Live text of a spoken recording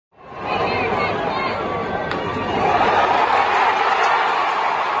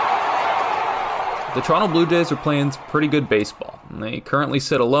The Toronto Blue Jays are playing some pretty good baseball, and they currently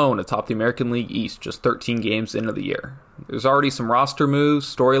sit alone atop the American League East just 13 games into the year. There's already some roster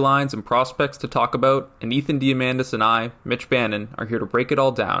moves, storylines, and prospects to talk about, and Ethan Diamandis and I, Mitch Bannon, are here to break it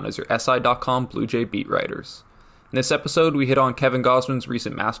all down as your SI.com Blue Jay beat writers. In this episode, we hit on Kevin Gausman's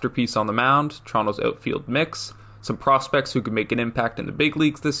recent masterpiece on the mound, Toronto's outfield mix, some prospects who could make an impact in the big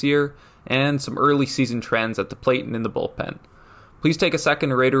leagues this year, and some early season trends at the plate and in the bullpen. Please take a second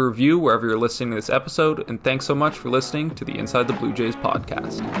to rate or review wherever you're listening to this episode, and thanks so much for listening to the Inside the Blue Jays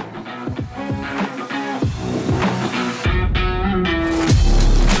podcast.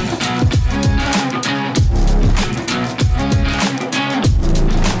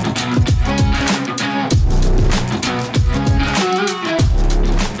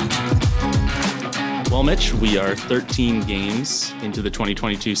 Well, Mitch, we are 13 games into the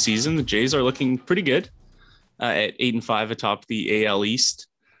 2022 season. The Jays are looking pretty good. At 8-5 atop the AL East.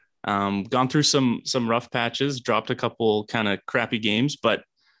 Gone through some rough patches, dropped a couple kind of crappy games, but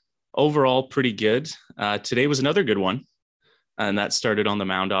overall pretty good. Today was another good one, and that started on the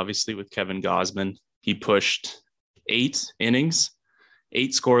mound, obviously, with Kevin Gausman. He pushed 8 innings, 8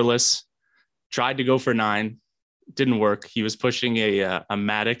 scoreless, tried to go for 9, didn't work. He was pushing a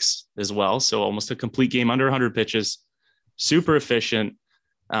Maddox as well, so almost a complete game under 100 pitches, super efficient.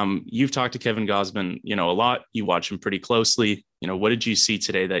 You've talked to Kevin Gausman, a lot. You watch him pretty closely. What did you see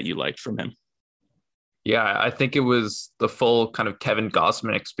today that you liked from him? Yeah, I think it was the full kind of Kevin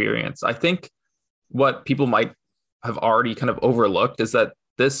Gausman experience. I think what people might have already kind of overlooked is that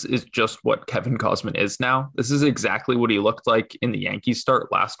this is just what Kevin Gausman is now. This is exactly what he looked like in the Yankees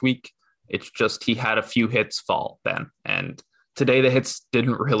start last week. It's just he had a few hits fall then. And today the hits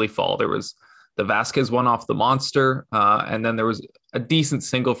didn't really fall. There was the Vasquez one off the monster, and then there was a decent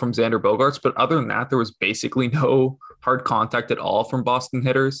single from Xander Bogaerts. But other than that, there was basically no hard contact at all from Boston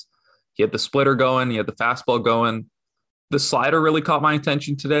hitters. He had the splitter going. He had the fastball going. The slider really caught my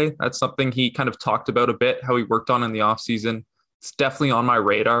attention today. That's something he kind of talked about a bit, how he worked on in the offseason. It's definitely on my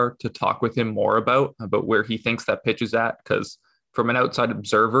radar to talk with him more about where he thinks that pitch is at, because from an outside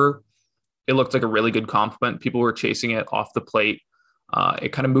observer, it looked like a really good compliment. People were chasing it off the plate.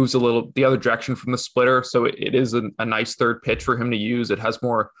 It kind of moves a little the other direction from the splitter, so it is a nice third pitch for him to use. It has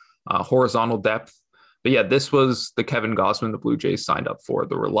more horizontal depth. But yeah, this was the Kevin Gausman the Blue Jays signed up for.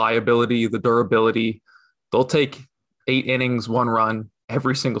 The reliability, the durability. They'll take 8 innings, 1 run,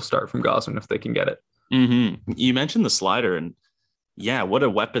 every single start from Gausman if they can get it. Mm-hmm. You mentioned the slider, and yeah, what a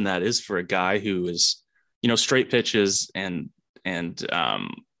weapon that is for a guy who is, straight pitches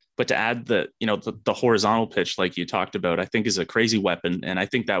but to add the horizontal pitch, like you talked about, I think is a crazy weapon. And I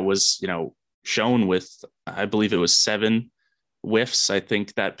think that was, shown with, I believe it was 7 whiffs. I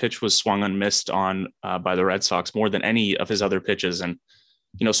think that pitch was swung and missed on by the Red Sox more than any of his other pitches. And,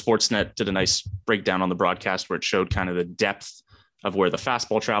 Sportsnet did a nice breakdown on the broadcast where it showed kind of the depth of where the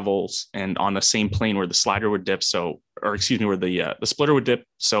fastball travels and on the same plane where the slider would dip. Where the splitter would dip.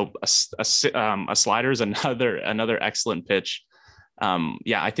 So a slider is another excellent pitch.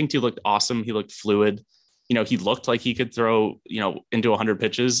 I think he looked awesome. He looked fluid. He looked like he could throw, into 100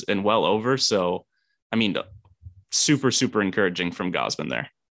 pitches and well over. So, super, super encouraging from Gausman there.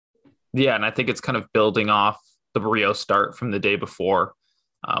 Yeah, and I think it's kind of building off the Barrios start from the day before.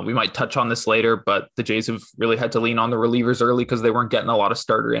 We might touch on this later, but the Jays have really had to lean on the relievers early because they weren't getting a lot of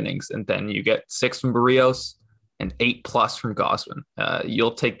starter innings. And then you get 6 from Barrios and 8+ from Gausman.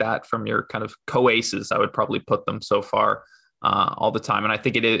 You'll take that from your kind of co-aces. I would probably put them so far. All the time. And I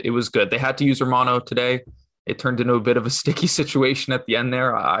think it was good. They had to use Romano today. It turned into a bit of a sticky situation at the end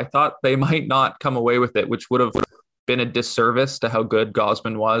there. I thought they might not come away with it, which would have been a disservice to how good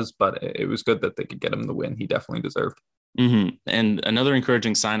Gausman was, but it was good that they could get him the win he definitely deserved. Mm-hmm. And another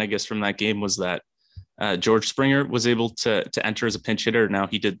encouraging sign, I guess, from that game was that George Springer was able to enter as a pinch hitter. Now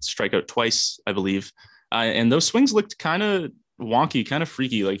he did strike out twice, I believe. And those swings looked kind of wonky, kind of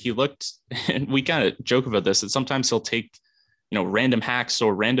freaky. Like he looked, and we kind of joke about this, that sometimes he'll take random hacks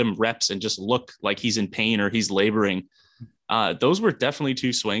or random reps and just look like he's in pain or he's laboring. Those were definitely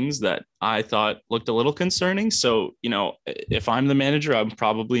 2 swings that I thought looked a little concerning. So, if I'm the manager, I'm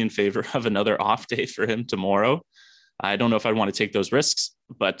probably in favor of another off day for him tomorrow. I don't know if I'd want to take those risks,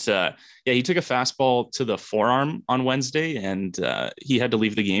 but he took a fastball to the forearm on Wednesday and he had to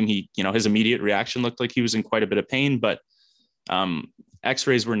leave the game. His immediate reaction looked like he was in quite a bit of pain, but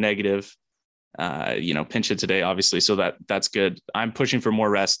x-rays were negative. Pinch hit today, obviously. So that's good. I'm pushing for more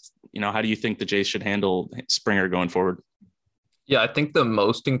rest. How do you think the Jays should handle Springer going forward? Yeah, I think the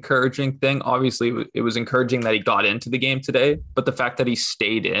most encouraging thing, obviously, it was encouraging that he got into the game today, but the fact that he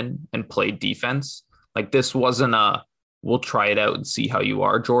stayed in and played defense, like this wasn't a we'll try it out and see how you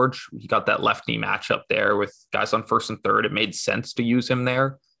are, George. He got that left knee matchup there with guys on first and third. It made sense to use him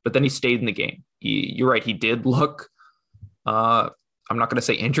there, but then he stayed in the game. You're right. He did look, I'm not going to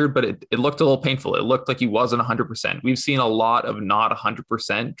say injured, but it looked a little painful. It looked like he wasn't 100%. We've seen a lot of not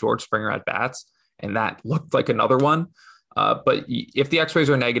 100% George Springer at bats, and that looked like another one. But if the x-rays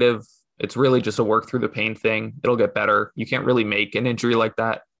are negative, it's really just a work through the pain thing. It'll get better. You can't really make an injury like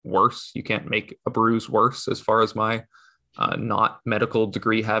that worse. You can't make a bruise worse, as far as my not medical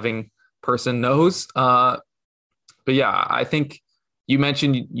degree having person knows. But yeah, I think you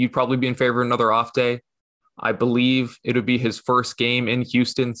mentioned you'd probably be in favor of another off day. I believe it would be his first game in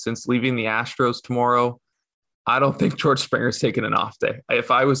Houston since leaving the Astros tomorrow. I don't think George Springer's taking an off day.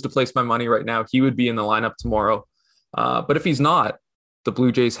 If I was to place my money right now, he would be in the lineup tomorrow. But if he's not, the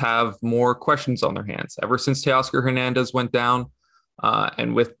Blue Jays have more questions on their hands. Ever since Teoscar Hernandez went down,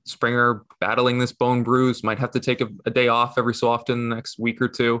 and with Springer battling this bone bruise, might have to take a day off every so often the next week or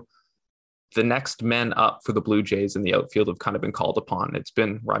two. The next men up for the Blue Jays in the outfield have kind of been called upon. It's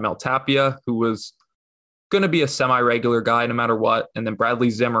been Raimel Tapia, who was going to be a semi-regular guy no matter what. And then Bradley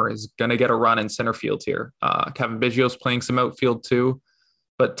Zimmer is going to get a run in center field here. Kevin Biggio's playing some outfield too.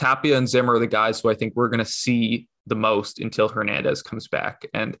 But Tapia and Zimmer are the guys who I think we're going to see the most until Hernandez comes back.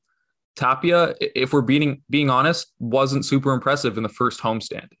 And Tapia, if we're being honest, wasn't super impressive in the first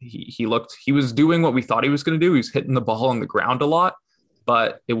homestand. He was doing what we thought he was going to do. He was hitting the ball on the ground a lot,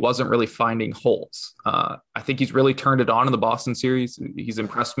 but it wasn't really finding holes. I think he's really turned it on in the Boston series. He's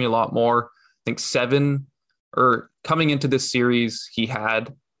impressed me a lot more. I think coming into this series, he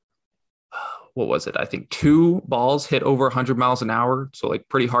had, what was it? I think 2 balls hit over 100 miles an hour. So like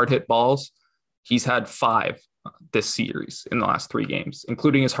pretty hard hit balls. He's had 5 this series in the last 3 games,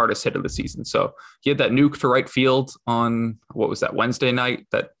 including his hardest hit of the season. So he had that nuke to right field on, what was that, Wednesday night,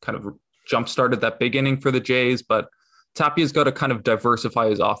 that kind of jump-started that big inning for the Jays. But Tapia's got to kind of diversify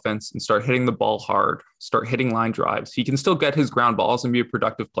his offense and start hitting the ball hard, start hitting line drives. He can still get his ground balls and be a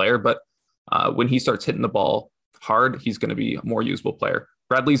productive player, but when he starts hitting the ball hard, he's going to be a more usable player.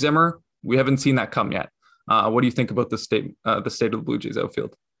 Bradley Zimmer, we haven't seen that come yet. What do you think about the state of the Blue Jays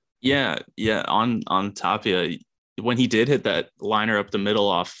outfield? Yeah. On Tapia, when he did hit that liner up the middle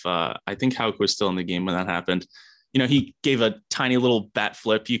off, I think Houck was still in the game when that happened. He gave a tiny little bat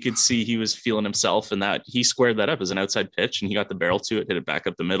flip. You could see he was feeling himself, and that he squared that up as an outside pitch, and he got the barrel to it, hit it back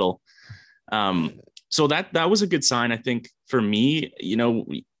up the middle. So that was a good sign, I think, for me.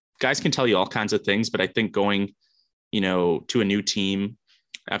 Guys can tell you all kinds of things, but I think going, to a new team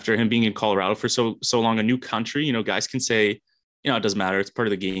after him being in Colorado for so long, a new country, guys can say, it doesn't matter. It's part of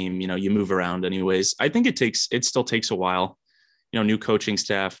the game. You move around anyways. I think it still takes a while, new coaching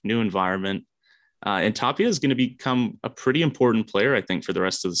staff, new environment. And Tapia is going to become a pretty important player, I think, for the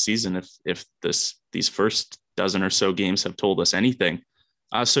rest of the season. If these first dozen or so games have told us anything.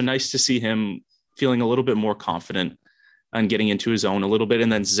 So nice to see him feeling a little bit more confident and getting into his own a little bit. And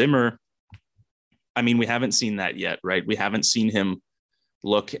then Zimmer, I mean, we haven't seen that yet, right? We haven't seen him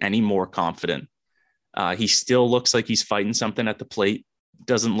look any more confident. He still looks like he's fighting something at the plate.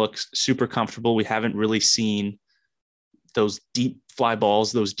 Doesn't look super comfortable. We haven't really seen those deep fly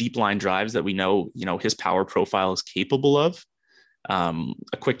balls, those deep line drives that we know, his power profile is capable of.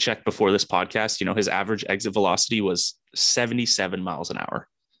 A quick check before this podcast, his average exit velocity was 77 miles an hour.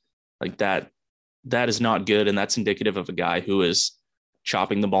 Like that is not good. And that's indicative of a guy who is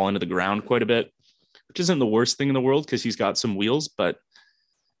chopping the ball into the ground quite a bit, which isn't the worst thing in the world because he's got some wheels, but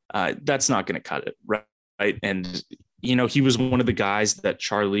that's not going to cut it. Right. And, he was one of the guys that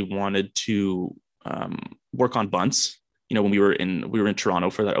Charlie wanted to work on bunts. When we were in Toronto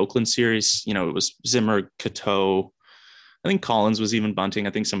for that Oakland series, it was Zimmer, Cateau. I think Collins was even bunting. I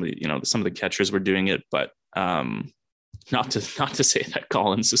think some of the catchers were doing it, but not to say that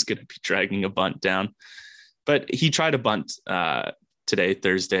Collins is going to be dragging a bunt down, but he tried a bunt today,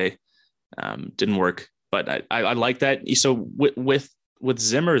 Thursday, didn't work. But I like that. So with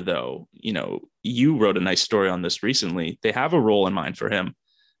Zimmer though, you wrote a nice story on this recently. They have a role in mind for him,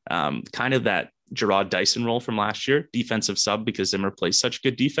 kind of that Gerard Dyson role from last year, defensive sub, because Zimmer plays such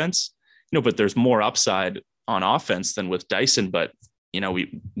good defense, but there's more upside on offense than with Dyson, but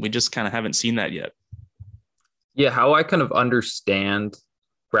we just kind of haven't seen that yet. Yeah, how I kind of understand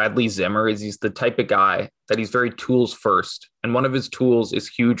Bradley Zimmer is he's the type of guy that he's very tools first, and one of his tools is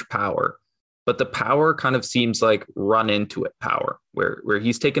huge power, but the power kind of seems like run into it power, where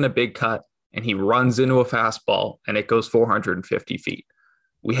he's taken a big cut and he runs into a fastball and it goes 450 feet.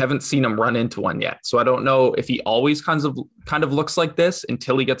 We haven't seen him run into one yet. So I don't know if he always kind of looks like this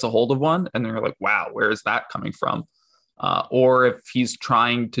until he gets a hold of one and they're like, wow, where is that coming from? Or if he's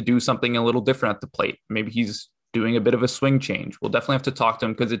trying to do something a little different at the plate. Maybe he's doing a bit of a swing change. We'll definitely have to talk to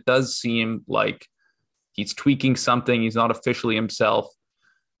him because it does seem like he's tweaking something. He's not officially himself.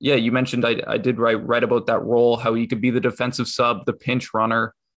 Yeah, you mentioned I did write about that role, how he could be the defensive sub, the pinch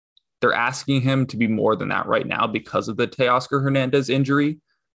runner. They're asking him to be more than that right now because of the Teoscar Hernandez injury.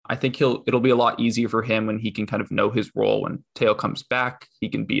 I think it'll be a lot easier for him when he can kind of know his role. When Teo comes back, he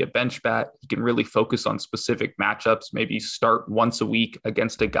can be a bench bat. He can really focus on specific matchups, maybe start once a week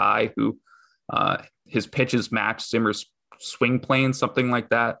against a guy who his pitches match Zimmer's swing plane, something like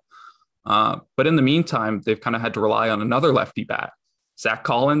that. But in the meantime, they've kind of had to rely on another lefty bat. Zach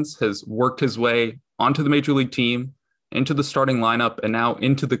Collins has worked his way onto the major league team, into the starting lineup, and now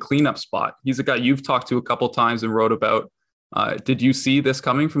into the cleanup spot. He's a guy you've talked to a couple times and wrote about. Did you see this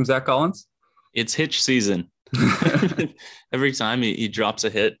coming from Zach Collins? It's hitch season. Every time he drops a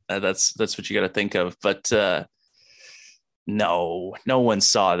hit, that's what you got to think of. But no one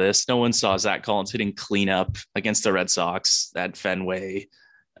saw this. No one saw Zach Collins hitting cleanup against the Red Sox at Fenway.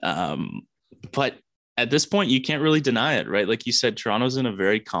 But at this point, you can't really deny it, right? Like you said, Toronto's in a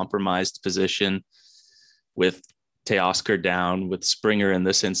very compromised position with Teoscar down, with Springer in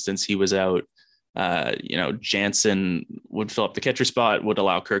this instance. He was out. Jansen would fill up the catcher spot, would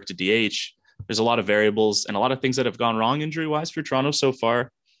allow Kirk to DH. There's a lot of variables and a lot of things that have gone wrong injury-wise for Toronto so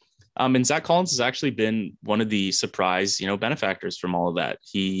far. And Zach Collins has actually been one of the surprise, benefactors from all of that.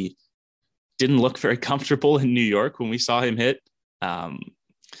 He didn't look very comfortable in New York when we saw him hit.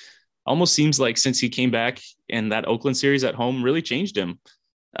 Almost seems like since he came back in that Oakland series at home really changed him.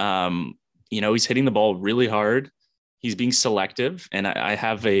 He's hitting the ball really hard. He's being selective. And I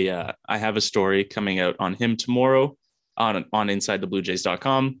have a story coming out on him tomorrow on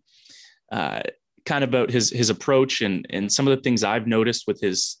InsideTheBlueJays.com, kind of about his approach and some of the things I've noticed with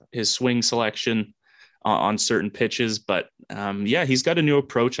his swing selection on certain pitches. But he's got a new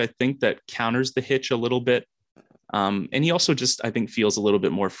approach, I think, that counters the hitch a little bit. And he also just, I think, feels a little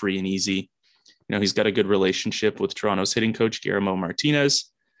bit more free and easy. He's got a good relationship with Toronto's hitting coach, Guillermo Martinez.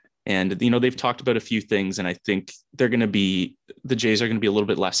 And, they've talked about a few things, and I think the Jays are going to be a little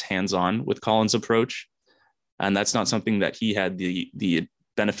bit less hands-on with Collins' approach. And that's not something that he had the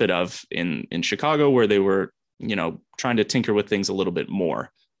benefit of in Chicago, where they were, trying to tinker with things a little bit more.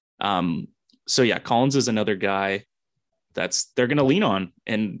 Collins is another guy they're going to lean on.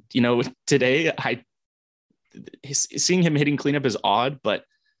 And, today seeing him hitting cleanup is odd, but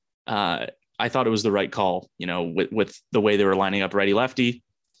I thought it was the right call, with the way they were lining up righty lefty.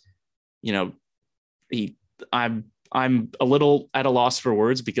 I'm a little at a loss for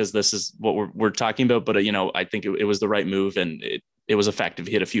words because this is what we're talking about, but I think it was the right move and it was effective.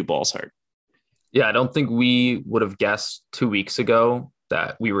 He hit a few balls hard. Yeah, I don't think we would have guessed 2 weeks ago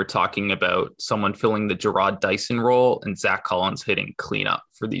that we were talking about someone filling the Gerard Dyson role and Zach Collins hitting cleanup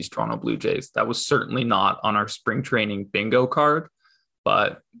for these Toronto Blue Jays. That was certainly not on our spring training bingo card,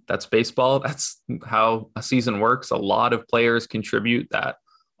 but that's baseball. That's how a season works. A lot of players contribute that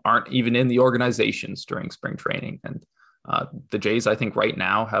aren't even in the organizations during spring training. And the Jays, I think right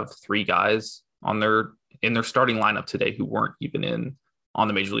now have 3 guys in their starting lineup today who weren't even on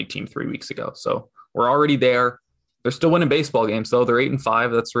the major league team 3 weeks ago. So we're already there. They're still winning baseball games, though. They're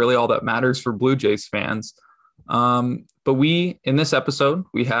 8-5. That's really all that matters for Blue Jays fans. But in this episode,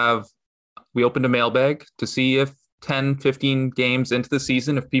 we opened a mailbag to see if 10, 15 games into the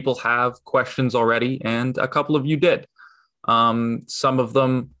season, if people have questions already, and a couple of you did. Some of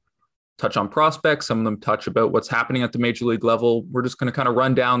them touch on prospects. Some of them touch about what's happening at the major league level. We're just going to kind of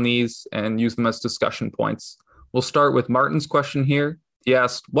run down these and use them as discussion points. We'll start with Martin's question here. He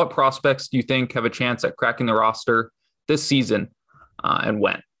asked, what prospects do you think have a chance at cracking the roster this season and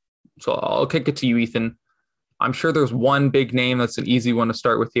when? So I'll kick it to you, Ethan. I'm sure there's one big name that's an easy one to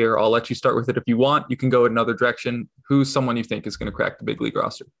start with here. I'll let you start with it if you want. You can go in another direction. Who's someone you think is going to crack the big league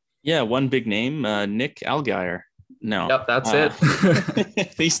roster? Yeah, one big name, Nick Algier. No. Yep, that's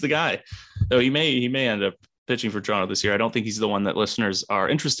it. He's the guy. Though he may end up pitching for Toronto this year. I don't think he's the one that listeners are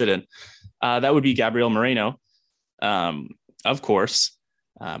interested in. That would be Gabriel Moreno, of course.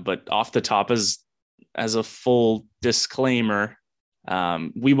 But off the top, as a full disclaimer,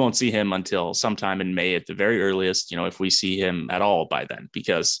 we won't see him until sometime in May at the very earliest, if we see him at all by then,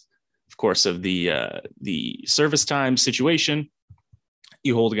 because of course of the service time situation.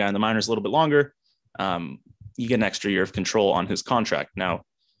 You hold a guy in the minors a little bit longer. You get an extra year of control on his contract. Now,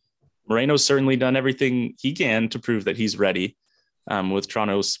 Moreno's certainly done everything he can to prove that he's ready. With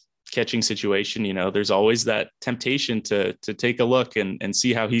Toronto's catching situation, there's always that temptation to take a look and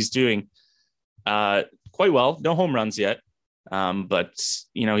see how he's doing. Quite well. No home runs yet. But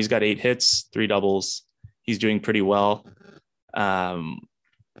he's got 8 hits, 3 doubles. He's doing pretty well.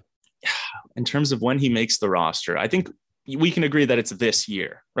 in terms of when he makes the roster, I think we can agree that it's this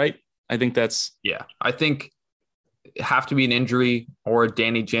year, right? I think that's Yeah. I think it have to be an injury or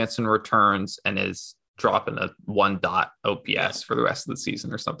Danny Jansen returns and is dropping a 1 OPS for the rest of the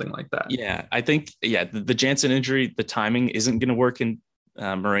season or something like that. Yeah, I think, the Jansen injury, the timing isn't going to work in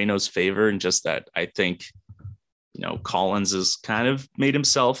Moreno's favor. And just that, I think, Collins has kind of made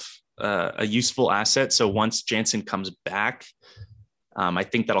himself a useful asset. So once Jansen comes back, I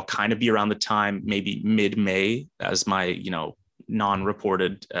think that'll kind of be around the time, maybe mid-May as my,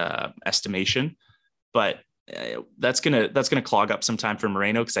 non-reported estimation. But that's gonna clog up some time for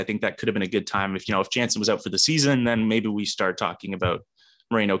Moreno, because I think that could have been a good time if Jansen was out for the season, then maybe we start talking about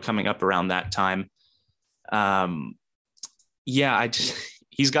Moreno coming up around that time.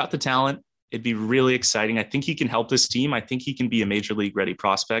 He's got the talent. It'd be really exciting. I think he can help this team. I think he can be a major league ready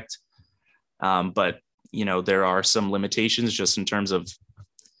prospect. But there are some limitations just in terms of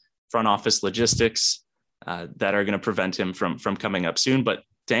front office logistics that are going to prevent him from coming up soon. But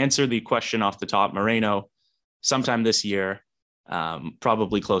to answer the question off the top, Moreno, sometime this year,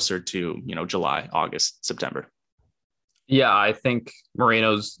 probably closer to, July, August, September. Yeah, I think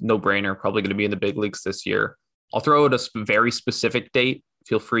Moreno's no-brainer, probably going to be in the big leagues this year. I'll throw out a very specific date.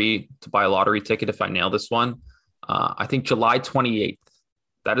 Feel free to buy a lottery ticket if I nail this one. I think July 28th.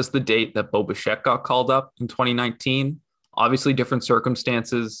 That is the date that Bo Bichette got called up in 2019. Obviously, different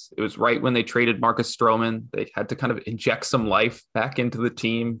circumstances. It was right when they traded Marcus Stroman. They had to kind of inject some life back into the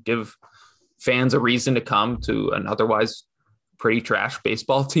team, give fans a reason to come to an otherwise pretty trash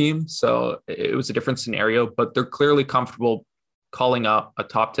baseball team. So it was a different scenario, but they're clearly comfortable calling up a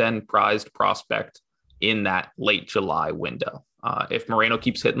top 10 prized prospect in that late July window. If Moreno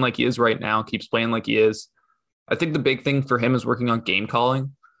keeps hitting like he is right now, keeps playing like he is, I think the big thing for him is working on game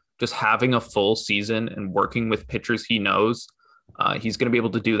calling, just having a full season and working with pitchers he knows. He's going to be able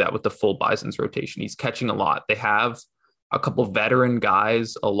to do that with the full Bison's rotation. He's catching a lot. They have a couple veteran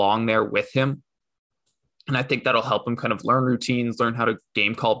guys along there with him. And I think that'll help him kind of learn routines, learn how to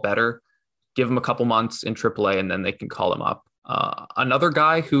game call better, give him a couple months in AAA, and then they can call him up. Another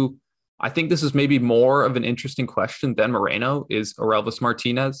guy who I think this is maybe more of an interesting question than Moreno is Orelvis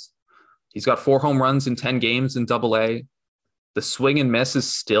Martinez. He's got 4 home runs in 10 games in AA. The swing and miss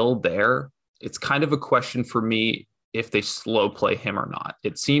is still there. It's kind of a question for me if they slow play him or not.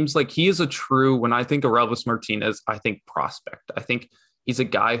 It seems like he is a true, when I think Orelvis Martinez, I think prospect. I think he's a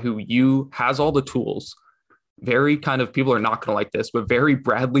guy who has all the tools. Very kind of, people are not going to like this, but very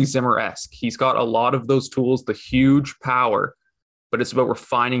Bradley Zimmer-esque. He's got a lot of those tools, the huge power, but it's about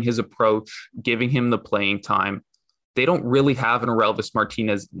refining his approach, giving him the playing time. They don't really have an Orelvis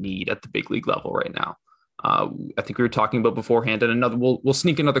Martinez need at the big league level right now. I think we were talking about beforehand, and we'll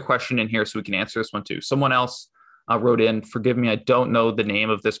sneak another question in here so we can answer this one too. Someone else wrote in, forgive me, I don't know the name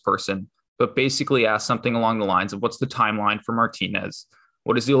of this person, but basically asked something along the lines of what's the timeline for Martinez?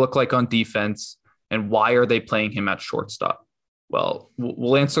 What does he look like on defense? And why are they playing him at shortstop? Well,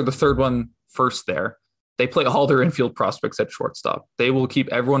 we'll answer the third one first there. They play all their infield prospects at shortstop. They will keep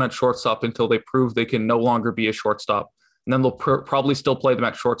everyone at shortstop until they prove they can no longer be a shortstop. And then they'll probably still play them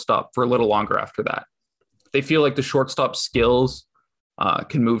at shortstop for a little longer after that. They feel like the shortstop skills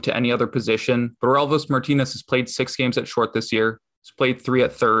can move to any other position. But Orelvis Martinez has played 6 games at short this year. He's played 3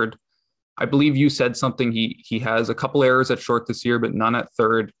 at third. I believe you said something. He has a couple errors at short this year, but none at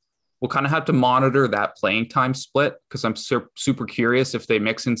third. We'll kind of have to monitor that playing time split because I'm super curious if they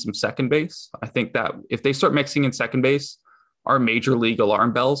mix in some second base. I think that if they start mixing in second base, our major league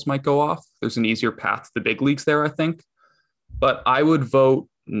alarm bells might go off. There's an easier path to the big leagues there, I think. But I would vote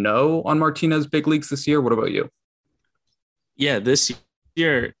no on Martinez big leagues this year. What about you? Yeah, this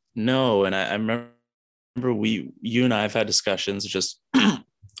year, no. And I remember you and I have had discussions just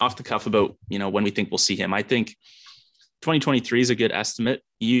off the cuff about, when we think we'll see him. I think 2023 is a good estimate.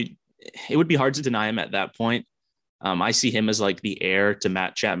 It would be hard to deny him at that point. I see him as like the heir to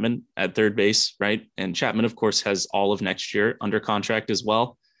Matt Chapman at third base, right? And Chapman, of course, has all of next year under contract as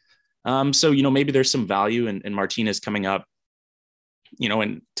well. So, maybe there's some value in Martinez coming up,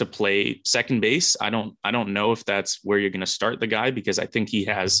 and to play second base. I don't know if that's where you're going to start the guy, because I think he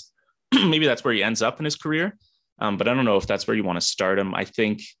has, maybe that's where he ends up in his career. But I don't know if that's where you want to start him. I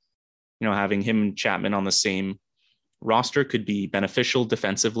think, having him and Chapman on the same roster could be beneficial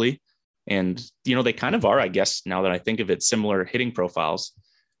defensively. And, they kind of are, I guess, now that I think of it, similar hitting profiles,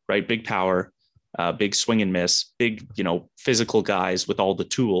 right? Big power, big swing and miss, big, physical guys with all the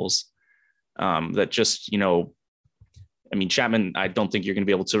tools that just, Chapman, I don't think you're going to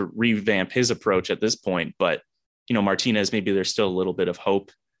be able to revamp his approach at this point, but, Martinez, maybe there's still a little bit of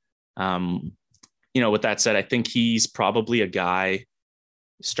hope. With that said, I think he's probably a guy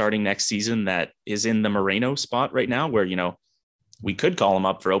starting next season that is in the Moreno spot right now, where, we could call him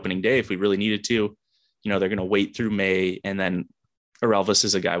up for opening day if we really needed to. They're going to wait through May, and then Orelvis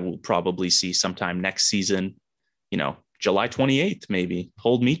is a guy we'll probably see sometime next season, July 28th, maybe.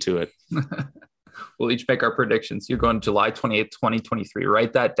 Hold me to it. We'll each make our predictions. You're going July 28th, 2023.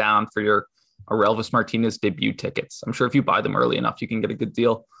 Write that down for your Orelvis Martinez debut tickets. I'm sure if you buy them early enough, you can get a good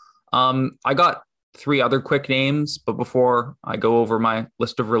deal. I got 3 other quick names, but before I go over my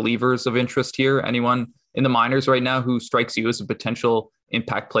list of relievers of interest here, anyone in the minors right now who strikes you as a potential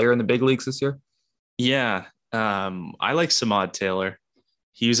impact player in the big leagues this year? Yeah. I like Samad Taylor.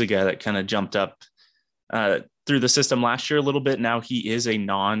 He was a guy that kind of jumped up through the system last year a little bit. Now he is a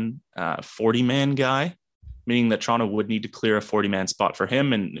non 40-man guy, meaning that Toronto would need to clear a 40-man spot for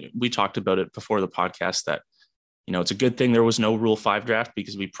him. And we talked about it before the podcast that, it's a good thing there was no Rule 5 draft,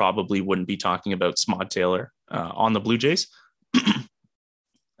 because we probably wouldn't be talking about Samad Taylor on the Blue Jays.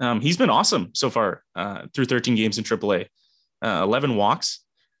 He's been awesome so far through 13 games in AAA. 11 walks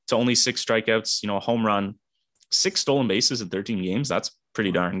to only 6 strikeouts, a home run, 6 stolen bases in 13 games. That's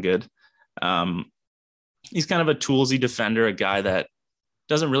pretty darn good. He's kind of a toolsy defender, a guy that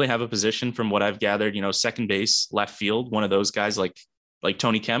doesn't really have a position from what I've gathered, second base, left field, one of those guys like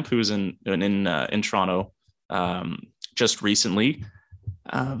Tony Kemp, who's in Toronto just recently.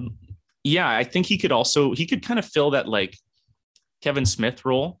 I think he could kind of fill that like Kevin Smith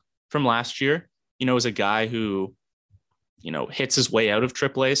role from last year, as a guy who, hits his way out of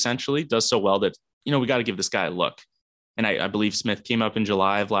AAA, essentially does so well that, we got to give this guy a look. And I believe Smith came up in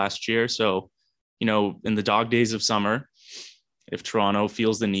July of last year. So, in the dog days of summer, if Toronto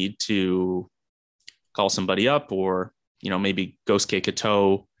feels the need to call somebody up, or, maybe Ghost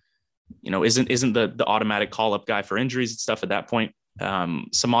Kato, isn't the automatic call up guy for injuries and stuff at that point.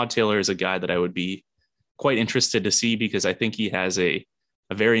 Samad Taylor is a guy that I would be quite interested to see, because I think he has a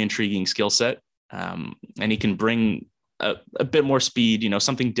very intriguing skill set, and he can bring a bit more speed,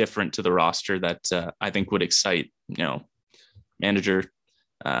 something different to the roster that I think would excite, manager,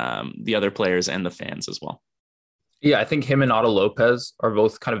 the other players and the fans as well. Yeah, I think him and Otto Lopez are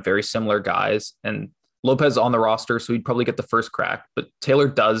both kind of very similar guys, and Lopez on the roster, so he'd probably get the first crack, but Taylor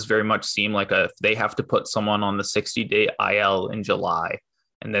does very much seem like if they have to put someone on the 60-day IL in July,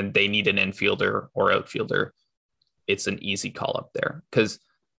 and then they need an infielder or outfielder, it's an easy call up there, because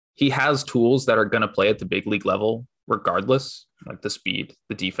he has tools that are going to play at the big league level regardless, like the speed,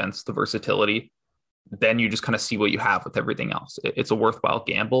 the defense, the versatility. Then you just kind of see what you have with everything else. It's a worthwhile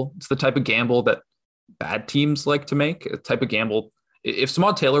gamble. It's the type of gamble that bad teams like to make, a type of gamble. If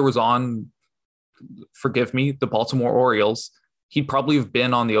Samad Taylor was on, forgive me, the Baltimore Orioles, he'd probably have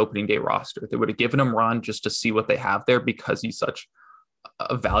been on the opening day roster. They would have given him a run just to see what they have there, because he's such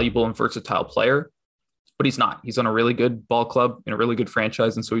a valuable and versatile player. But he's not. He's on a really good ball club in a really good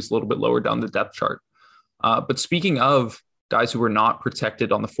franchise, and so he's a little bit lower down the depth chart. But speaking of guys who were not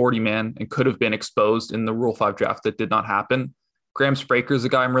protected on the 40-man and could have been exposed in the Rule 5 draft that did not happen, Graham Spraker is a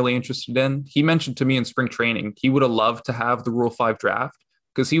guy I'm really interested in. He mentioned to me in spring training he would have loved to have the Rule 5 draft,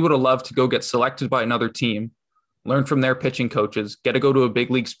 because he would have loved to go get selected by another team, learn from their pitching coaches, get to go to a big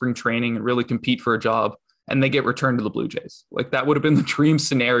league spring training and really compete for a job, and they get returned to the Blue Jays. Like, that would have been the dream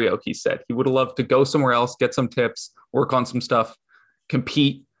scenario, he said. He would have loved to go somewhere else, get some tips, work on some stuff,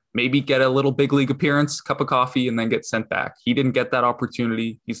 compete, maybe get a little big league appearance, cup of coffee, and then get sent back. He didn't get that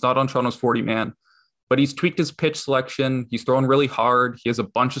opportunity. He's not on Toronto's 40-man, but he's tweaked his pitch selection. He's throwing really hard. He has a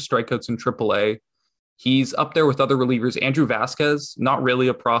bunch of strikeouts in AAA. He's up there with other relievers. Andrew Vasquez, not really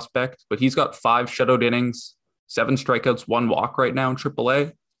a prospect, but he's got 5 shutout innings, 7 strikeouts, 1 walk right now in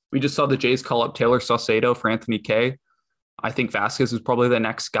AAA. We just saw the Jays call up Taylor Saucedo for Anthony Kay. I think Vasquez is probably the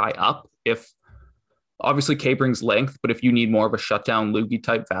next guy up. If obviously Kay brings length, but if you need more of a shutdown loogie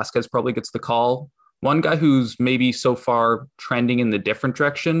type, Vasquez probably gets the call. One guy who's maybe so far trending in the different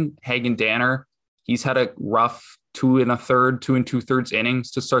direction, Hagen Danner. He's had a rough 2 2/3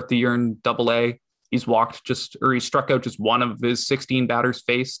 innings to start the year in AA. He's he struck out just one of his 16 batters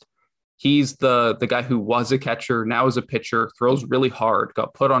faced. He's the guy who was a catcher, now is a pitcher, throws really hard,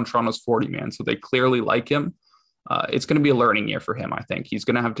 got put on Toronto's 40-man, so they clearly like him. It's going to be a learning year for him, I think. He's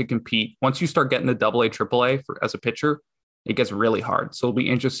going to have to compete. Once you start getting to AA, AAA as a pitcher, it gets really hard. So it'll be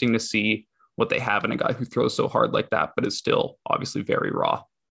interesting to see what they have in a guy who throws so hard like that, but is still obviously very raw.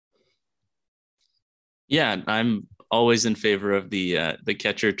 Yeah, I'm always in favor of the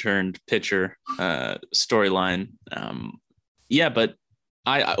catcher turned pitcher storyline. But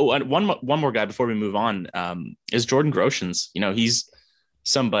one more guy before we move on is Jordan Groshans. He's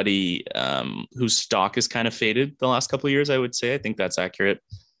somebody whose stock has kind of faded the last couple of years, I would say. I think that's accurate.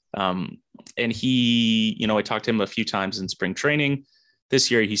 And he, I talked to him a few times in spring training. this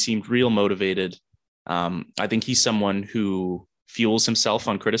year he seemed real motivated. I think he's someone who fuels himself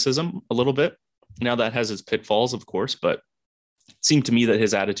on criticism a little bit. Now that has its pitfalls, of course, but it seemed to me that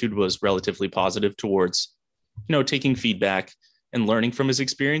his attitude was relatively positive towards, taking feedback and learning from his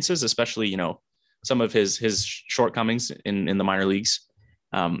experiences, especially, some of his shortcomings in the minor leagues.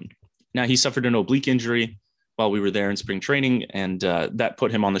 Now he suffered an oblique injury while we were there in spring training, and that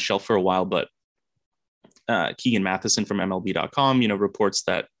put him on the shelf for a while. But Keegan Matheson from MLB.com, reports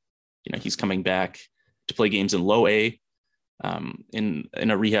that, he's coming back to play games in low A in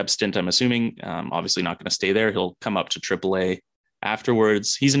a rehab stint, I'm assuming. Obviously not going to stay there. He'll come up to triple A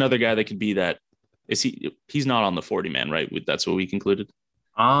afterwards. He's another guy that could be that. He's not on the 40-man, right? That's what we concluded.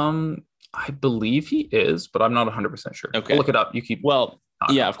 I believe he is, but I'm not 100% sure. Okay. I'll look it up. You keep. Well,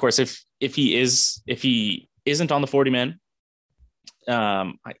 yeah, of course. If he isn't on the 40-man,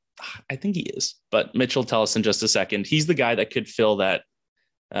 I think he is. But Mitch will tell us in just a second. He's the guy that could fill that.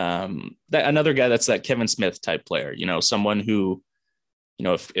 That another guy that's that Kevin Smith type player. Someone who,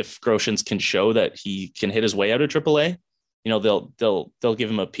 if Groshans can show that he can hit his way out of AAA, they'll give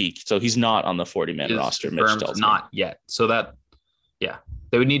him a peak. So he's not on the 40-man roster. Mitch tells me. Not yet. So that, yeah.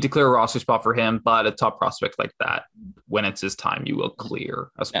 They would need to clear a roster spot for him, but a top prospect like that, when it's his time, you will clear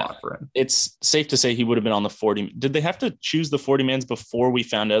a spot for him. It's safe to say he would have been on the 40. Did they have to choose the 40-mans before we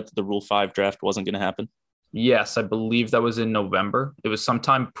found out that the Rule 5 draft wasn't going to happen? Yes, I believe that was in November. It was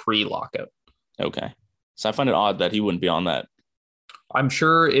sometime pre-lockout. Okay. So I find it odd that he wouldn't be on that. I'm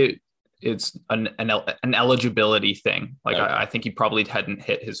sure it's an eligibility thing. Like, okay. I think he probably hadn't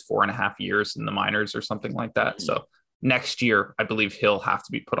hit his 4.5 years in the minors or something like that. Mm-hmm. So next year, I believe he'll have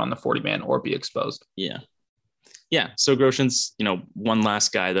to be put on the 40-man or be exposed. Yeah. Yeah. So Groshans, one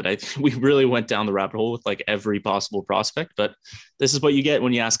last guy that we really went down the rabbit hole with like every possible prospect, but this is what you get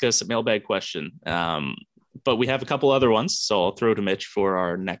when you ask us a mailbag question. But we have a couple other ones, so I'll throw to Mitch for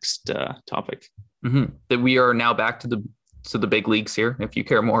our next topic. Mm-hmm. That we are now back to the big leagues here. If you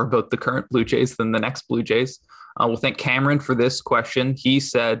care more about the current Blue Jays than the next Blue Jays, we'll thank Cameron for this question. He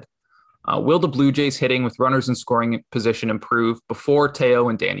said, will the Blue Jays hitting with runners in scoring position improve before Teo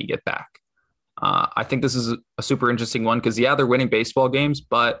and Danny get back? I think this is a super interesting one because, they're winning baseball games,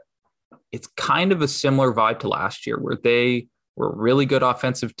 but it's kind of a similar vibe to last year where they were a really good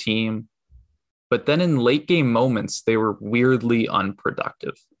offensive team, but then in late game moments, they were weirdly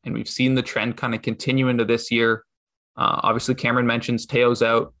unproductive. And we've seen the trend kind of continue into this year. Obviously, Cameron mentions Teo's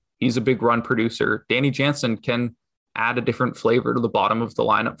out. He's a big run producer. Danny Jansen can add a different flavor to the bottom of the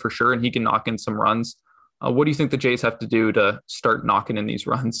lineup for sure, and he can knock in some runs. What do you think the Jays have to do to start knocking in these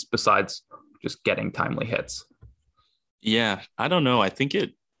runs besides just getting timely hits? Yeah, I don't know. I think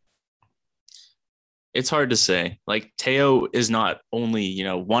it's hard to say. Like, Teo is not only,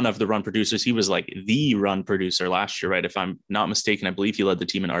 one of the run producers. He was like the run producer last year, right? If I'm not mistaken, I believe he led the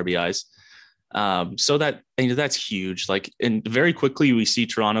team in RBIs. So that's huge. Like, and very quickly we see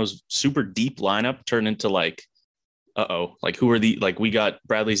Toronto's super deep lineup turn into like, who are we got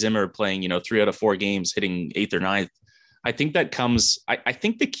Bradley Zimmer playing, 3 out of 4 games, hitting 8th or 9th. I think that comes, I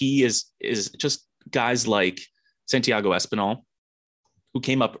think the key is just guys like Santiago Espinal, who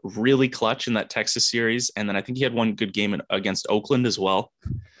came up really clutch in that Texas series. And then I think he had one good game against Oakland as well.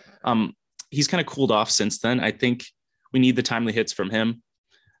 He's kind of cooled off since then. I think we need the timely hits from him.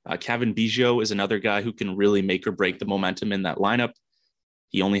 Kevin Biggio is another guy who can really make or break the momentum in that lineup.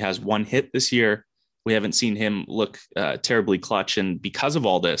 He only has 1 hit this year. We haven't seen him look terribly clutch. And because of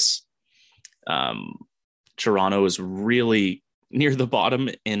all this, Toronto is really near the bottom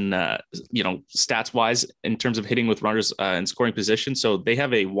in, stats wise in terms of hitting with runners and scoring position. So they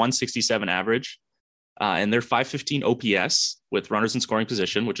have a 167 average and they're 515 OPS with runners in scoring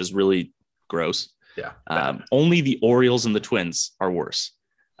position, which is really gross. Yeah. Only the Orioles and the Twins are worse.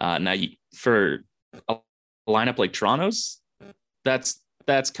 Now for a lineup like Toronto's, that's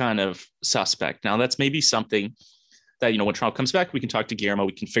kind of suspect. Now that's maybe something that, when Toronto comes back, we can talk to Guillermo.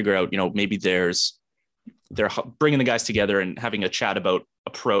 We can figure out, maybe they're bringing the guys together and having a chat about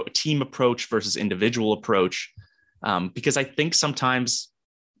team approach versus individual approach. Because I think sometimes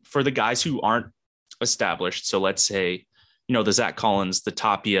for the guys who aren't established, so let's say, the Zach Collins, the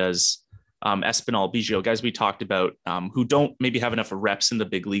Tapias, Espinal, Biggio, guys we talked about, who don't maybe have enough reps in the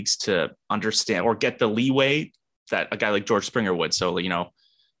big leagues to understand or get the leeway that a guy like George Springer would. So,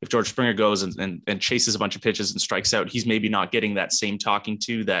 if George Springer goes and chases a bunch of pitches and strikes out, he's maybe not getting that same talking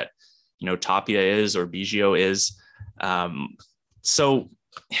to that, Tapia is or Biggio is. So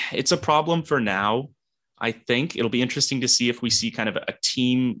it's a problem for now. I think it'll be interesting to see if we see kind of a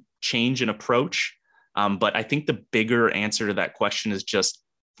team change in approach. But I think the bigger answer to that question is just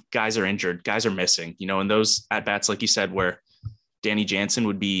guys are injured, guys are missing, and those at bats, like you said, where Danny Jansen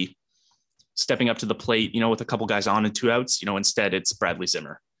would be stepping up to the plate, with a couple guys on and 2 outs. Instead it's Bradley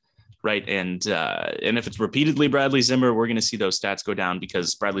Zimmer, right? And if it's repeatedly Bradley Zimmer, we're going to see those stats go down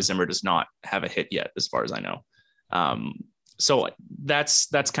because Bradley Zimmer does not have a hit yet, as far as I know. So that's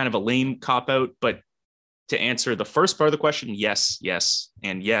kind of a lame cop out. But to answer the first part of the question, yes,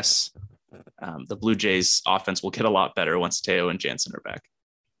 and yes. The Blue Jays offense will get a lot better once Teo and Jansen are back.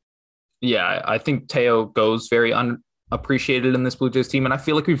 Yeah, I think Teo goes very unappreciated in this Blue Jays team. And I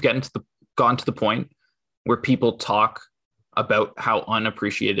feel like we've gone to the point where people talk about how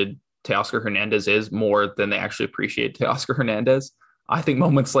unappreciated Teoscar Hernandez is more than they actually appreciate Teoscar Hernandez. I think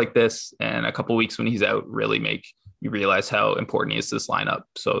moments like this and a couple weeks when he's out really make you realize how important he is to this lineup,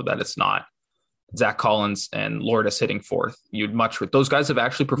 so that it's not Zach Collins and Lourdes hitting fourth. Those guys have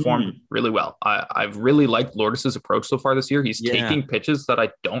actually performed really well. I've really liked Lourdes's approach so far this year. He's taking pitches that I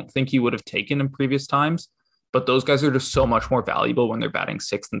don't think he would have taken in previous times, but those guys are just so much more valuable when they're batting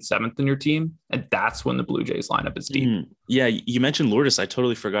 6th and 7th in your team. And that's when the Blue Jays lineup is deep. Yeah. You mentioned Lourdes. I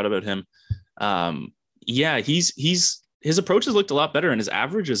totally forgot about him. His approach has looked a lot better and his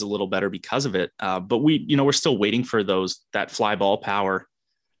average is a little better because of it. But we're still waiting for that fly ball power.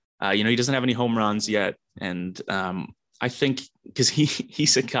 He doesn't have any home runs yet. And I think because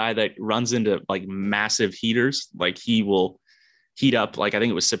he's a guy that runs into like massive heaters, like he will heat up. Like I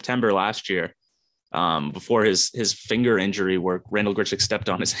think it was September last year before his finger injury where Randall Grichuk stepped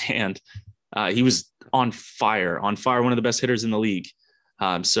on his hand. He was on fire, one of the best hitters in the league.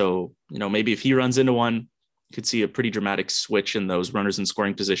 So maybe if he runs into one, you could see a pretty dramatic switch in those runners in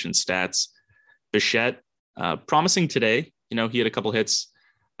scoring position stats. Bichette, promising today. He had a couple hits.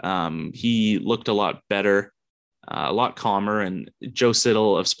 He looked a lot better, a lot calmer, and Joe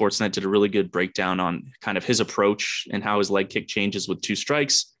Siddle of Sportsnet did a really good breakdown on kind of his approach and how his leg kick changes with 2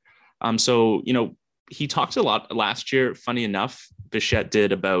 strikes. So he talked a lot last year, funny enough, Bichette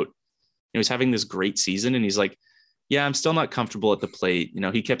did, about, he's having this great season and he's like, yeah, I'm still not comfortable at the plate.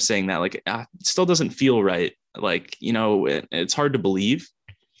 He kept saying that, like, it still doesn't feel right. Like, it's hard to believe,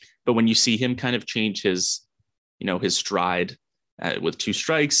 but when you see him kind of change his stride, with 2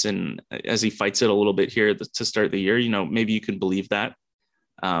 strikes, and as he fights it a little bit here to start the year, maybe you can believe that.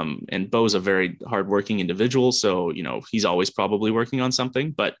 And Bo's a very hardworking individual, so he's always probably working on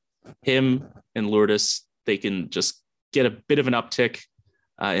something. But him and Lourdes, they can just get a bit of an uptick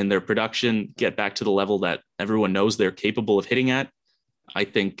in their production, get back to the level that everyone knows they're capable of hitting at. I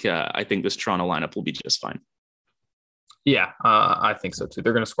think this Toronto lineup will be just fine. Yeah, I think so too.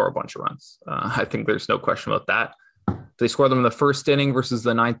 They're going to score a bunch of runs. I think there's no question about that. They score them in the first inning versus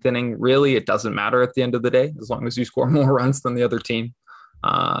the 9th inning. Really, it doesn't matter at the end of the day, as long as you score more runs than the other team.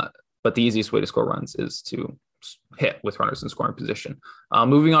 But the easiest way to score runs is to hit with runners in scoring position.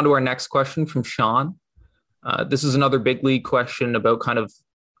 Moving on to our next question from Sean. This is another big league question about kind of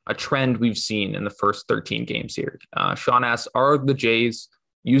a trend we've seen in the first 13 games here. Sean asks, are the Jays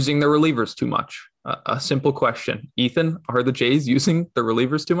using their relievers too much? A simple question. Ethan, are the Jays using the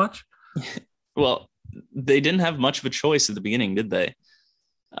relievers too much? Well, they didn't have much of a choice at the beginning, did they?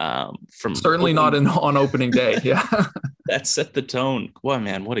 Certainly not on opening day. Yeah. That set the tone. Wow,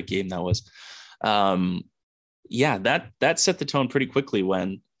 man, what a game that was. That set the tone pretty quickly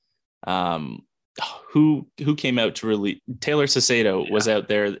when who came out to relieve Taylor Saucedo was out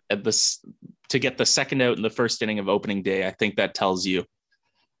there to get the second out in the first inning of opening day. I think that tells you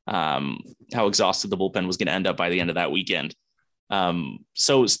how exhausted the bullpen was going to end up by the end of that weekend.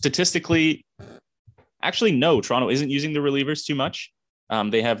 So statistically, actually, no, Toronto isn't using the relievers too much.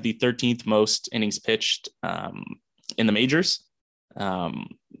 They have the 13th most innings pitched in the majors.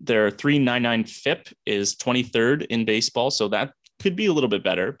 Their 3.99 FIP is 23rd in baseball, so that could be a little bit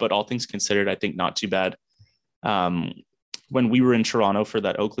better, but all things considered, I think not too bad. When we were in Toronto for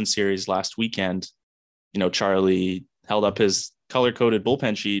that Oakland series last weekend, Charlie held up his color-coded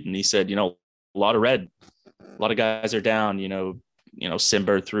bullpen sheet and he said, a lot of red, a lot of guys are down,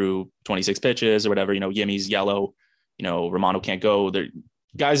 Simber threw 26 pitches or whatever, Yimmy's yellow, Romano can't go. They're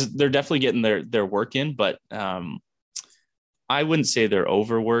definitely getting their work in, but I wouldn't say they're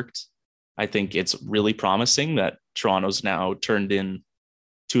overworked. I think it's really promising that Toronto's now turned in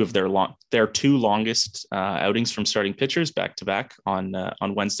 2 of their 2 longest outings from starting pitchers back to back on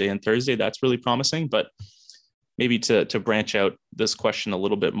Wednesday and Thursday. That's really promising, but maybe to branch out this question a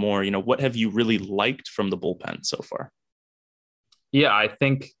little bit more, what have you really liked from the bullpen so far? Yeah, I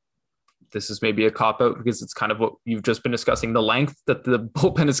think this is maybe a cop-out because it's kind of what you've just been discussing. The length that the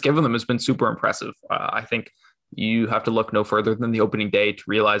bullpen has given them has been super impressive. I think you have to look no further than the opening day to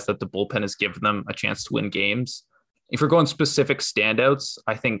realize that the bullpen has given them a chance to win games. If you're going specific standouts,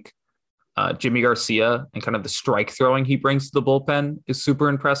 I think Jimmy Garcia and kind of the strike throwing he brings to the bullpen is super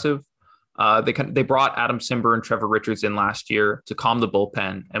impressive. They brought Adam Simber and Trevor Richards in last year to calm the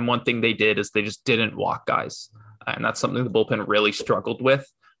bullpen. And one thing they did is they just didn't walk guys. And that's something the bullpen really struggled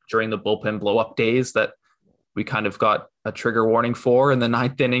with during the bullpen blow up days that we kind of got a trigger warning for in the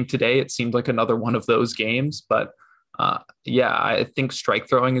ninth inning today. It seemed like another one of those games. But I think strike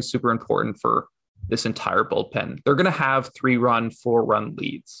throwing is super important for this entire bullpen. They're going to have 3-run, 4-run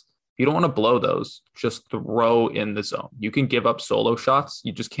leads. You don't want to blow those. Just throw in the zone. You can give up solo shots.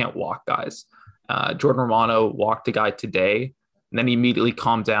 You just can't walk guys. Jordan Romano walked a guy today, and then he immediately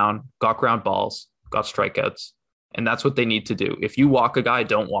calmed down, got ground balls, got strikeouts. And that's what they need to do. If you walk a guy,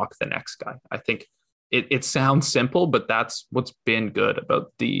 don't walk the next guy. I think it sounds simple, but that's what's been good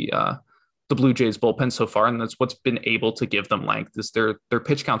about the Blue Jays bullpen so far. And that's what's been able to give them length is their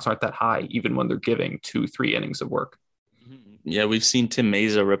pitch counts aren't that high, even when they're giving 2-3 innings of work. Yeah, we've seen Tim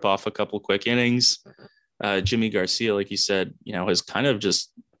Meza rip off a couple quick innings. Jimmy Garcia, like you said, has kind of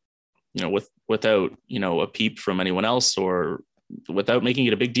just, without, a peep from anyone else or without making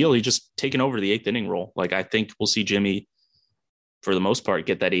it a big deal, he just taken over the 8th inning role. Like, I think we'll see Jimmy, for the most part,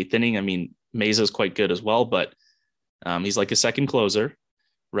 get that 8th inning. I mean, Meza is quite good as well, but he's like a second closer,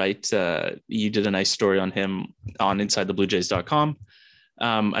 right? You did a nice story on him on InsideTheBlueJays.com.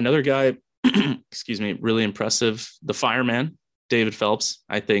 Another guy, excuse me, really impressive. The fireman, David Phelps.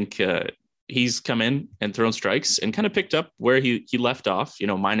 I think he's come in and thrown strikes and kind of picked up where he left off,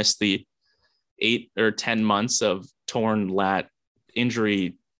 minus the 8 or 10 months of torn lat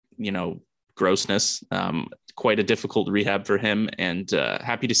injury, grossness. Quite a difficult rehab for him, and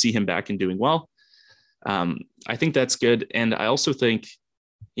happy to see him back and doing well. I think that's good. And I also think,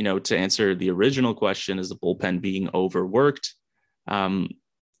 to answer the original question, is the bullpen being overworked?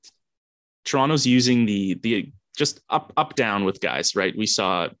 Toronto's using the just up down with guys, right? We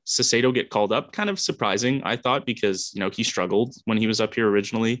saw Cicero get called up, kind of surprising, I thought, because he struggled when he was up here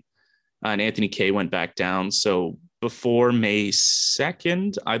originally, and Anthony Kay went back down. So before May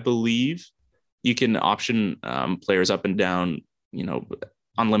 2nd, I believe, you can option players up and down,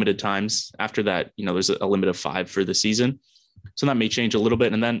 unlimited times. After that, there's a limit of 5 for the season, so that may change a little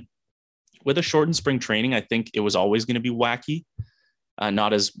bit. And then with a shortened spring training, I think it was always going to be wacky.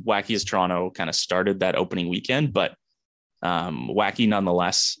 Not as wacky as Toronto kind of started that opening weekend, but wacky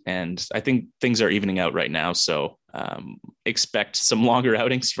nonetheless. And I think things are evening out right now. So expect some longer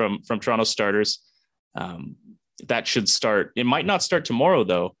outings from Toronto starters. That should start. It might not start tomorrow,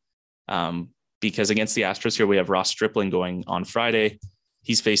 though, because against the Astros here, we have Ross Stripling going on Friday.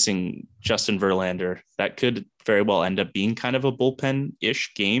 He's facing Justin Verlander. That could very well end up being kind of a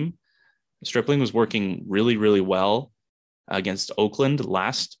bullpen-ish game. Stripling was working really, really well against Oakland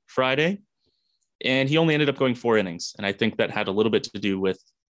last Friday, and he only ended up going 4 innings. And I think that had a little bit to do with,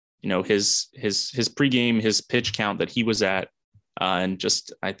 his pregame, his pitch count that he was at, and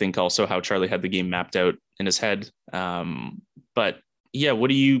just, I think also how Charlie had the game mapped out in his head. But yeah, what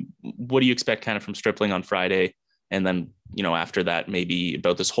do you expect kind of from Stripling on Friday? And then, after that, maybe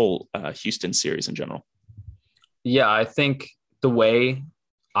about this whole Houston series in general. Yeah, I think the way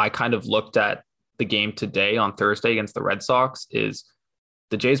I kind of looked at the game today on Thursday against the Red Sox is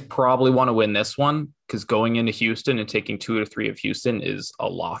the Jays probably want to win this one, because going into Houston and taking 2 or 3 of Houston is a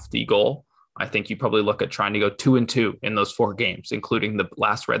lofty goal. I think you probably look at trying to go 2-2 in those 4 games, including the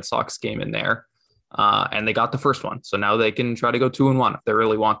last Red Sox game in there. And they got the first one. So now they can try to go 2-1 if they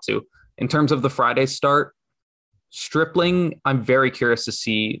really want to. In terms of the Friday start, Stripling, I'm very curious to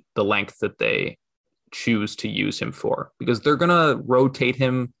see the length that they choose to use him for, because they're going to rotate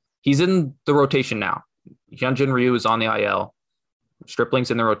him. He's in the rotation now. Hyunjin Ryu is on the IL.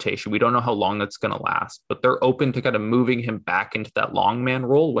 Stripling's in the rotation. We don't know how long that's going to last, but they're open to kind of moving him back into that long man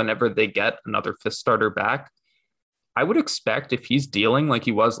role whenever they get another 5th starter back. I would expect if he's dealing like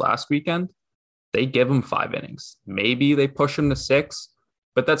he was last weekend, they give him 5 innings. Maybe they push him to 6,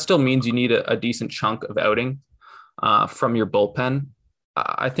 but that still means you need a decent chunk of outing from your bullpen.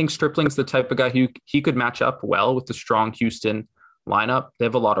 I think Stripling's the type of guy who he could match up well with the strong Houston lineup. They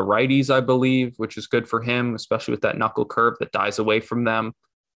have a lot of righties, I believe, which is good for him, especially with that knuckle curve that dies away from them.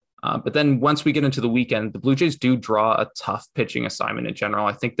 But then once we get into the weekend, the Blue Jays do draw a tough pitching assignment in general.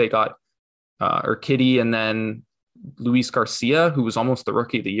 I think they got Urquidy and then Luis Garcia, who was almost the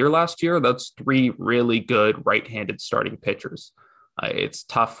rookie of the year last year. That's 3 really good right-handed starting pitchers. It's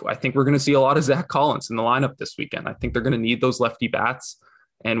tough. I think we're going to see a lot of Zach Collins in the lineup this weekend. I think they're going to need those lefty bats.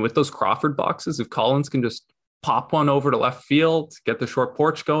 And with those Crawford boxes, if Collins can just pop one over to left field, get the short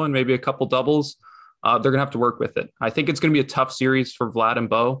porch going, maybe a couple doubles, they're going to have to work with it. I think it's going to be a tough series for Vlad and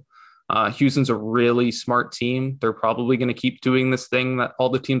Bo. Houston's a really smart team. They're probably going to keep doing this thing that all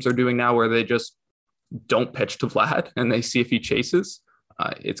the teams are doing now, where they just don't pitch to Vlad and they see if he chases.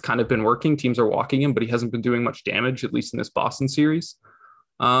 It's kind of been working. Teams are walking him, but he hasn't been doing much damage, at least in this Boston series.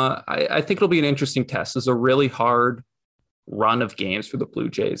 I think it'll be an interesting test. It's a really hard run of games for the Blue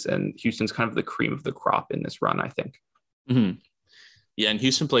Jays, and Houston's kind of the cream of the crop in this run, I think. Mm-hmm. Yeah, and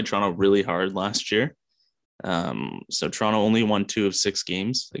Houston played Toronto really hard last year. So Toronto only won 2 of 6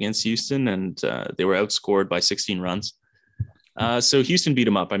 games against Houston, and they were outscored by 16 runs. So Houston beat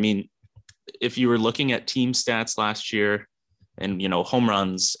them up. I mean, if you were looking at team stats last year and, home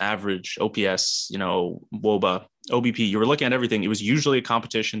runs, average, OPS, WOBA, OBP, you were looking at everything. It was usually a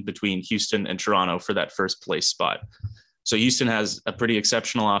competition between Houston and Toronto for that first place spot. So Houston has a pretty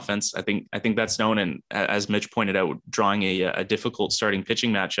exceptional offense. I think that's known. And as Mitch pointed out, drawing a difficult starting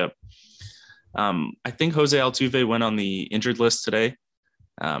pitching matchup. I think Jose Altuve went on the injured list today.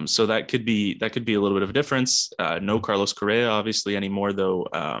 So that could be a little bit of a difference. No Carlos Correa, obviously, anymore, though.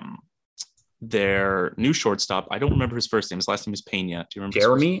 Their new shortstop, I don't remember his first name. His last name is Pena. Do you remember?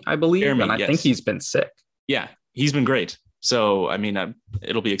 Jeremy, I believe. Jeremy, and I think he's been sick. Yeah, he's been great. So, I mean,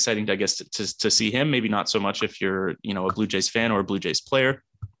 it'll be exciting, I guess, to see him. Maybe not so much if you're, a Blue Jays fan or a Blue Jays player.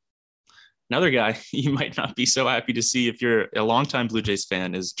 Another guy you might not be so happy to see if you're a longtime Blue Jays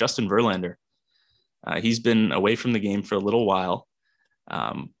fan is Justin Verlander. He's been away from the game for a little while,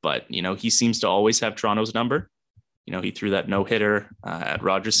 but, he seems to always have Toronto's number. He threw that no-hitter at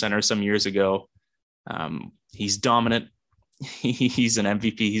Rogers Center some years ago. He's dominant. He's an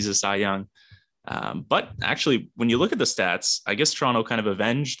MVP. He's a Cy Young. But actually, when you look at the stats, I guess Toronto kind of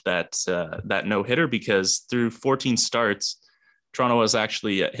avenged that no-hitter, because through 14 starts, Toronto has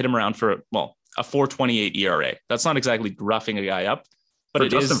actually hit him around for, a 4.28 ERA. That's not exactly roughing a guy up, but for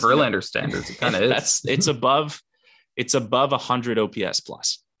Justin Verlander standards, it kind of is. It's above 100 OPS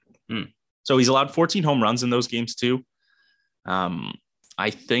plus. So he's allowed 14 home runs in those games too.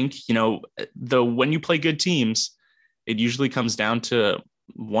 I think, though, when you play good teams, it usually comes down to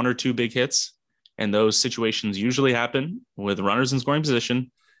 1 or 2 big hits. And those situations usually happen with runners in scoring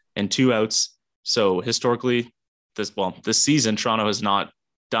position and 2 outs. So historically, this season, Toronto has not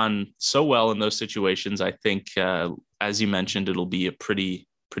done so well in those situations. I think, as you mentioned, it'll be a pretty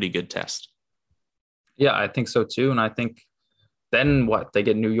good test. Yeah, I think so too. And I think then they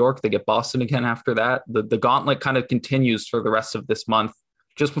get New York, they get Boston again after that. The gauntlet kind of continues for the rest of this month.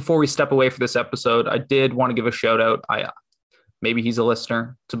 Just before we step away for this episode, I did want to give a shout out. Maybe he's a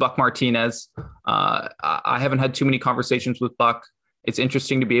listener, to Buck Martinez. I haven't had too many conversations with Buck. It's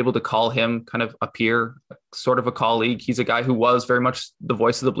interesting to be able to call him kind of a peer, sort of a colleague. He's a guy who was very much the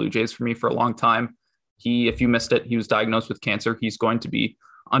voice of the Blue Jays for me for a long time. If you missed it, he was diagnosed with cancer. He's going to be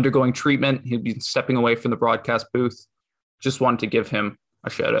undergoing treatment. He'll be stepping away from the broadcast booth. Just wanted to give him a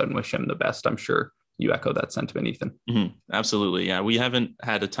shout out and wish him the best. I'm sure you echo that sentiment, Ethan. Mm-hmm. Absolutely. Yeah. We haven't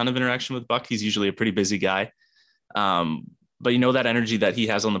had a ton of interaction with Buck. He's usually a pretty busy guy. But that energy that he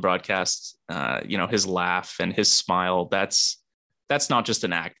has on the broadcast, his laugh and his smile, that's not just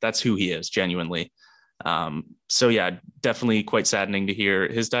an act. That's who he is, genuinely. So yeah, definitely quite saddening to hear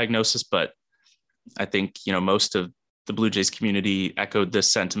his diagnosis, but I think, most of the Blue Jays community echoed this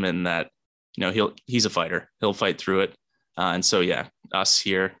sentiment, in that, he's a fighter. He'll fight through it. And so, yeah, us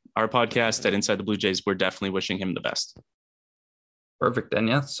here, our podcast at Inside the Blue Jays, we're definitely wishing him the best. Perfect. And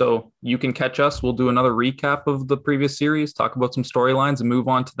yeah, so you can catch us. We'll do another recap of the previous series, talk about some storylines, and move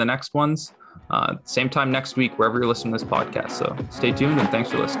on to the next ones. Same time next week, wherever you're listening to this podcast. So stay tuned, and thanks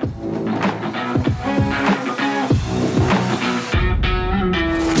for listening.